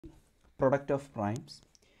product of primes.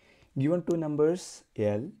 Given two numbers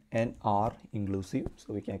L and R inclusive,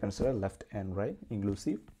 so we can consider left and right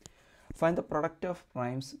inclusive. Find the product of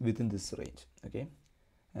primes within this range. Okay,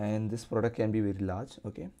 and this product can be very large.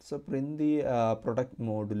 Okay, so print the product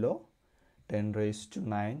modulo 10 raised to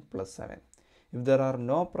 9 plus 7. If there are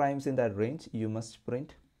no primes in that range, you must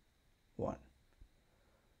print 1.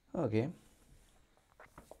 Okay,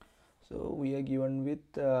 so we are given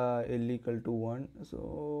with L equal to 1,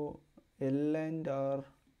 so L and R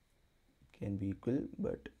can be equal,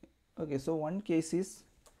 but okay, so one case is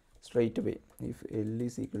straight away if L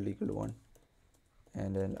is equal to 1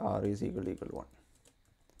 and then R is equal to 1,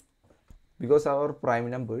 because our prime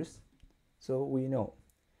numbers, so we know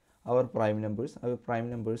our prime numbers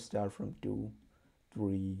start from 2,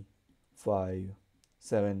 3, 5,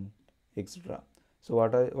 7, etc. So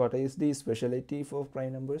what is the speciality for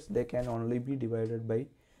prime numbers? They can only be divided by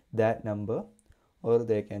that number, or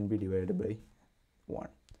they can be divided by 1.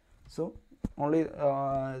 So only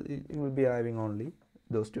it will be having only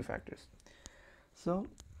those two factors. So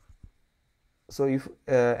if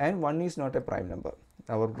and 1 is not a prime number,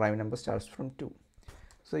 our prime number starts from 2.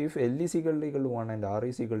 So if L is equal to 1 and R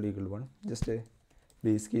is equal to 1, just a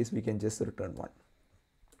base case, we can just return 1,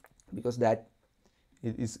 because that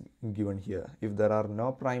it is given here. If there are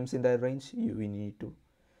no primes in that range, we need to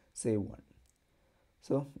say 1.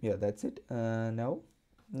 So yeah, that's it. Now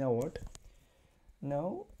what?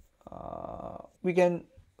 Now we can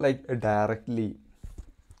like directly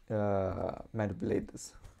manipulate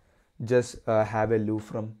this. Just have a loop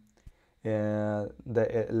from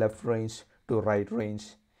the left range to right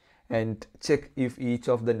range and check if each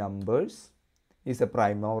of the numbers is a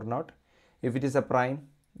prime or not. If it is a prime,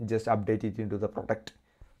 just update it into the product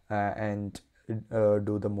and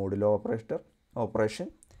do the modulo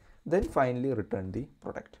operation, then finally return the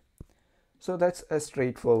product. So that's a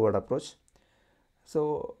straightforward approach.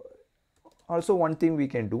 So also one thing we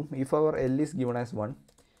can do, if our L is given as 1,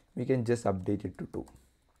 we can just update it to 2.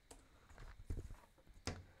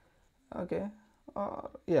 Okay,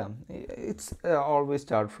 yeah, it's always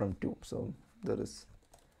start from 2, so there is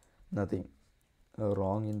nothing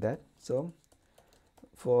wrong in that. So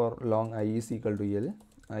for long I is equal to L,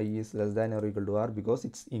 I is less than or equal to R, because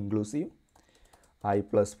it's inclusive, I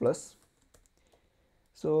plus plus.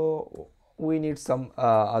 So we need some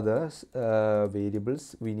other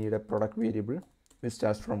variables. We need a product variable which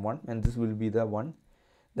starts from 1, and this will be the one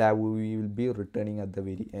that we will be returning at the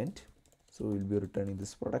very end. So we will be returning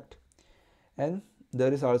this product, and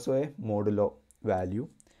there is also a modulo value,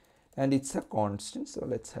 and it's a constant. So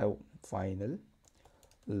let's have final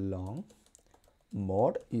long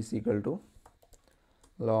mod is equal to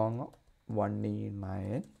long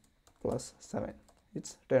 1 plus 7.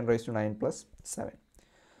 It's 10 raised to 9 plus 7.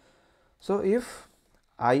 So if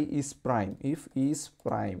I is prime, if E is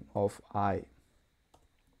prime of I,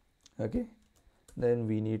 okay, then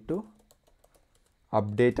we need to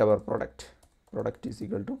update our product. Product is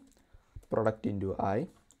equal to product into I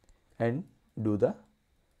and do the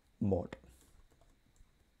mod.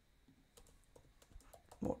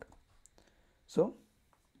 So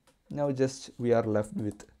now just we are left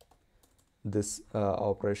with this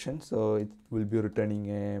operation. So it will be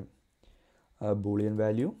returning a boolean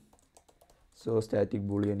value. So static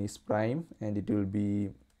boolean is prime, and it will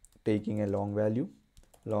be taking a long value,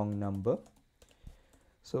 long number.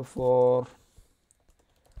 So for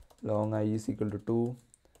long I is equal to 2,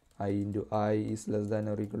 I into I is less than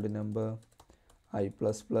or equal to number, I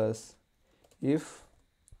plus plus. If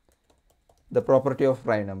the property of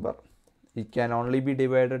prime number, it can only be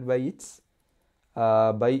divided by its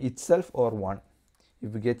by itself or 1.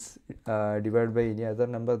 If it gets divided by any other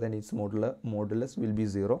number, then its modulus will be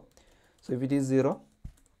 0. So if it is 0,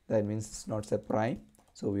 that means it's not a prime,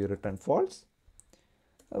 so we return false,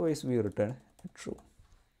 otherwise we return true.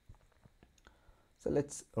 So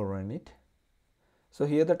let's run it. So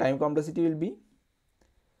here the time complexity will be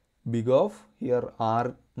big of, here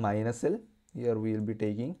R minus L, here we will be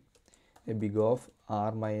taking a big of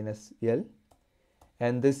R minus L,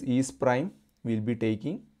 and this is prime, we will be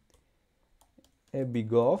taking a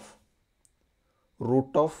big of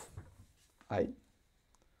root of I.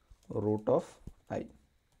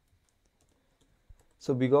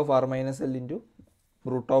 So big of R minus L into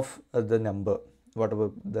root of the number, whatever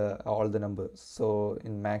all the numbers. So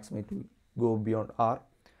in max it will go beyond R,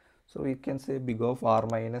 so we can say big of R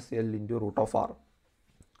minus L into root of R.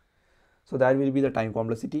 So that will be the time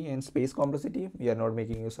complexity. And space complexity, we are not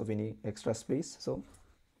making use of any extra space, so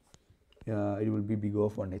it will be big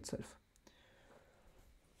of 1 itself.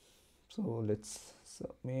 So let's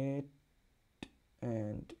submit,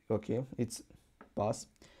 and okay, it's pass.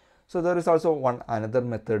 So there is also another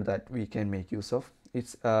method that we can make use of.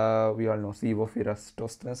 It's we all know sieve of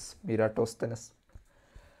Eratosthenes.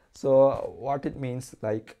 So what it means,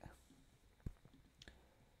 like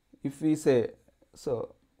if we say,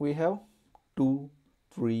 so we have 2,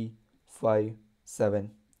 3, 5, 7,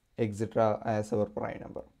 etc. as our prime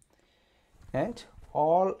number, and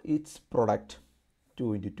all its product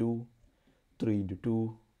 2 into 2, 3 into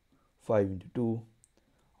 2, 5 into 2,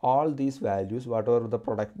 all these values, whatever the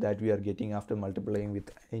product that we are getting after multiplying with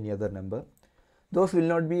any other number, those will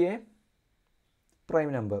not be a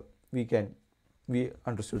prime number. We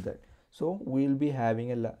understood that. So we'll be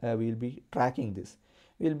having we'll be tracking this.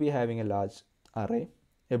 We'll be having a large array,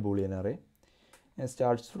 a boolean array, and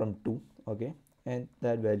starts from 2, okay, and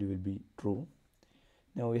that value will be true.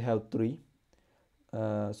 Now we have 3,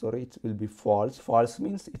 sorry, it will be false. False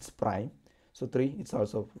means it's prime, so 3, it's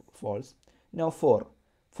also false. Now 4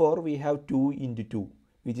 we have 2 into 2,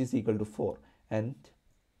 which is equal to 4, and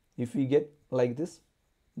if we get like this,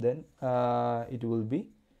 then it will be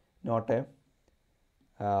not a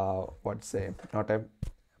not a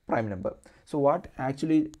prime number. So what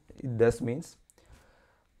actually it does means,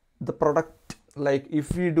 the product, like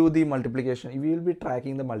if we do the multiplication, we will be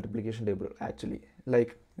tracking the multiplication table actually.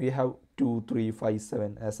 Like we have 2, 3, 5,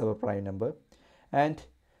 7 as our prime number, and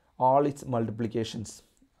all its multiplications,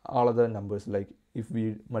 all other numbers, like if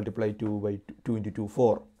we multiply 2 by 2 into 2,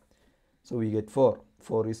 4, so we get 4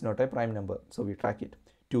 is not a prime number, so we track it.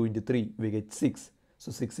 2 into 3, we get 6,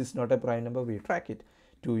 so 6 is not a prime number, we track it.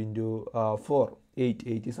 2 into 4, 8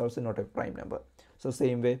 is also not a prime number. So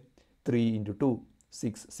same way, 3 into 2,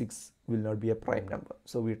 6 will not be a prime number,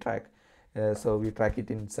 so we track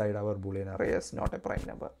it inside our boolean array as not a prime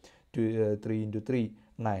number. 3 into 3,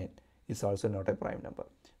 9 is also not a prime number.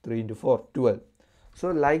 3 into 4, 12.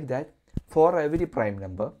 So like that, for every prime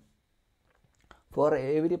number,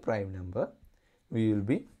 we will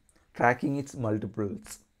be tracking its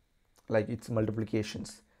multiples, like its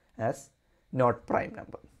multiplications, as not prime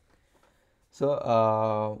number.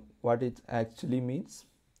 So what it actually means,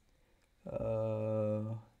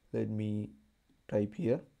 let me type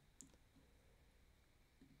here,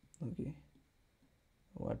 okay,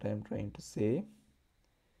 what I am trying to say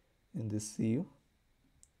in this sieve.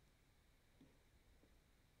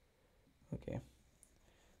 Okay,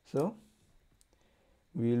 so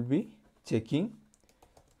we will be checking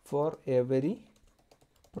for every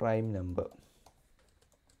prime number,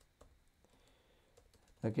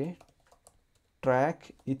 okay,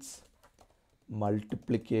 track its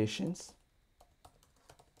multiplications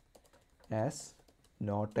as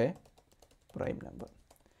not a prime number.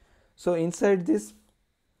 So inside this,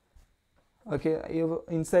 okay,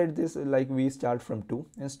 inside this, like we start from 2,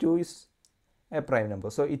 and 2 is a prime number,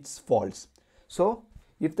 so it's false. So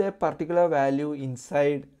if the particular value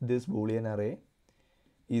inside this boolean array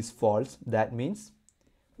is false, that means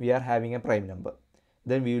we are having a prime number.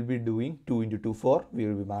 Then we will be doing 2 into 2, 4, we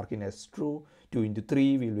will be marking as true. 2 into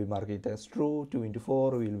 3, we will be marking it as true. 2 into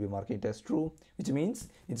 4, we will be marking it as true, which means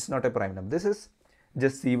it's not a prime number. This is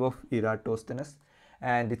just sieve of Eratosthenes,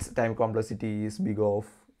 and its time complexity is big of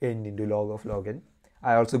n into log of log n.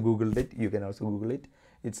 I also googled it, you can also google it.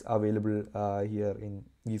 It's available here in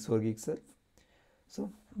GFG itself.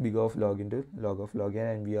 So big of log into log of log n,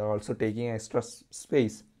 and we are also taking extra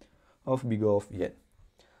space of big of n.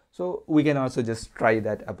 So we can also just try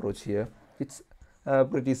that approach here. It's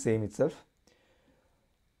pretty same itself.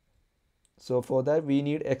 So for that we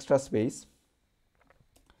need extra space,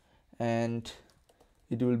 and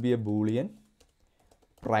it will be a boolean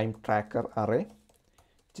prime tracker array,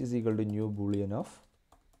 which is equal to new boolean of.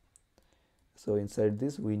 So inside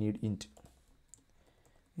this we need int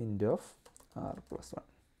of r plus 1.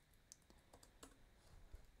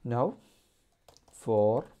 Now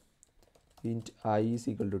for int I is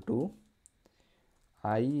equal to 2,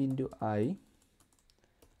 I into I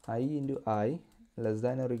less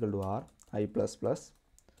than or equal to r, I plus plus.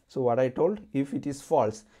 So what I told, if it is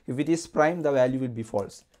false, if it is prime, the value will be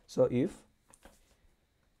false. So if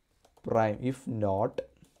prime, if not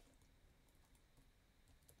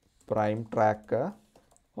prime tracker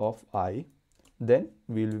of I, then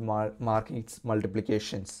we will be marking its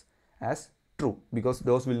multiplications as true, because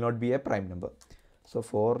those will not be a prime number. So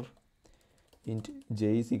for int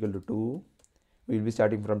j is equal to 2, we will be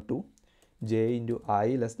starting from 2, j into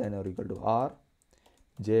I less than or equal to r,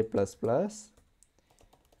 j plus plus,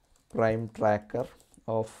 prime tracker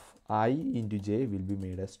of I into j will be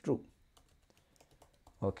made as true.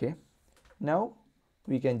 Okay, now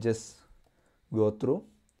we can just go through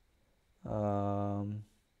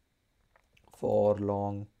for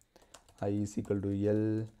long I is equal to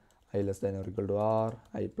L, I less than or equal to r,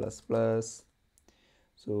 I plus plus.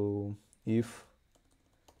 So if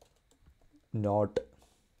not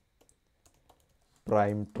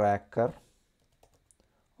prime tracker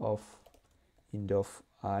of int of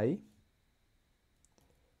I,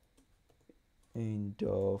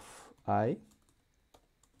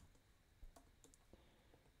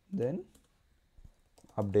 then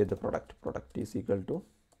update the product is equal to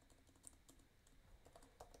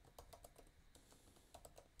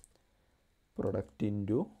product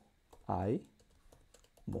into I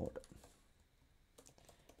mod,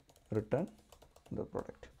 return the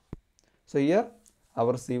product. So here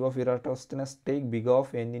our sieve of Eratosthenes take big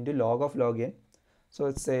of n into log of log n. So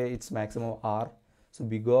let's say it's maximum r. So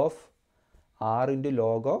big of r into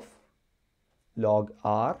log of log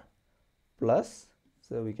r plus,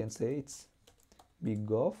 so we can say it's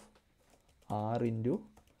big of r into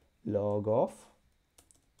log of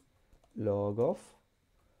log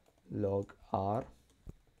r.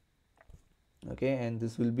 Okay, and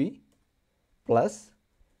this will be plus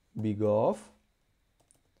big of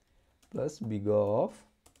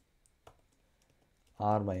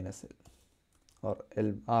r minus l, or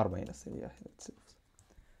l r minus l. Yeah, that's it.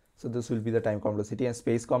 So this will be the time complexity, and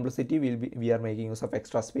space complexity will be, we are making use of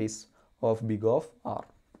extra space of big of r.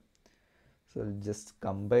 So I'll just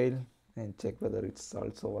compile and check whether it's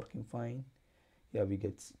also working fine. Yeah, we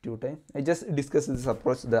get 2 times. I just discussed this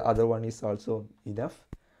approach, the other one is also enough,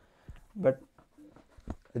 but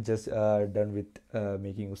I just done with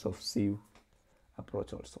making use of sieve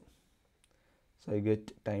approach also. So I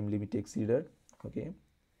get time limit exceeded. Okay,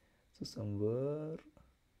 so somewhere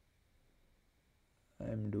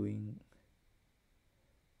I am doing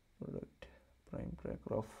product prime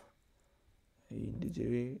tracker of I into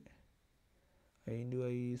j, I into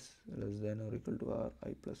I is less than or equal to r,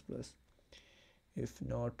 I plus plus. If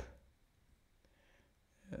not,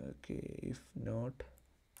 okay, if not,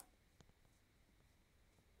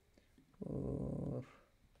 or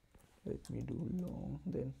let me do long,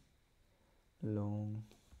 then long,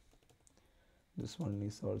 this one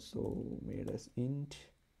is also made as int.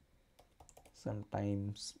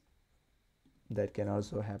 Sometimes that can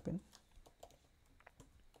also happen.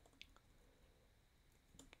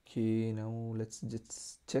 Okay, now let's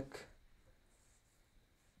just check.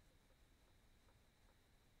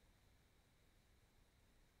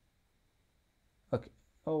 Okay,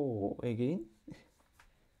 oh, again,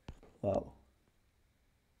 wow,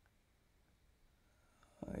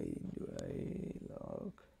 I into I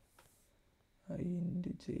log I into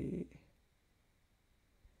j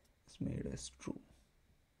is made as true,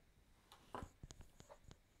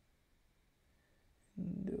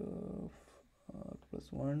 and of r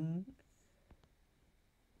plus 1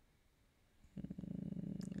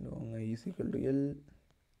 long I is equal to l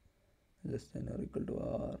less than or equal to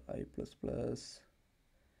r, I plus plus.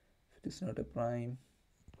 If it is not a prime,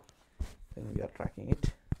 then we are tracking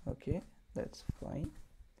it. Okay, that's fine.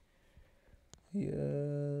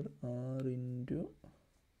 Here r into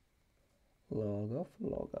log of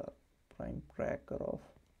log r, prime tracker of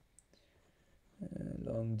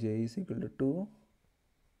long j is equal to 2,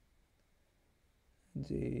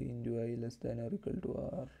 j into I less than or equal to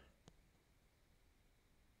r.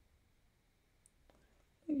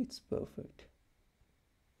 It's perfect.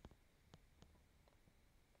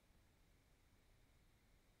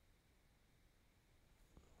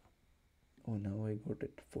 Oh, now I got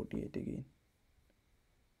it 48 again.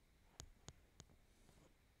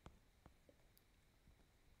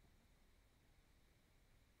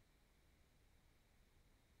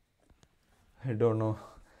 I don't know,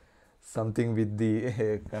 something with the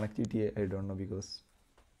connectivity, I don't know, because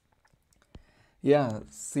yeah,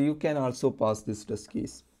 so you can also pass this test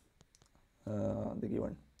case, the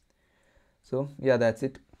given. So yeah, that's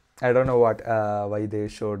it. I don't know what why they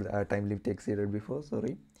showed time limit exceeded before,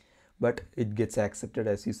 sorry, but it gets accepted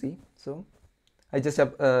as you see. So I just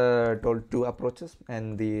have told 2 approaches,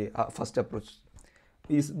 and the first approach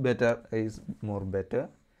is more better,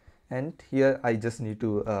 and here I just need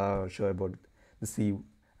to show about the sieve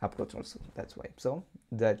approach also, that's why. So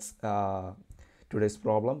that's today's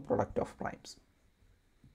problem, product of primes.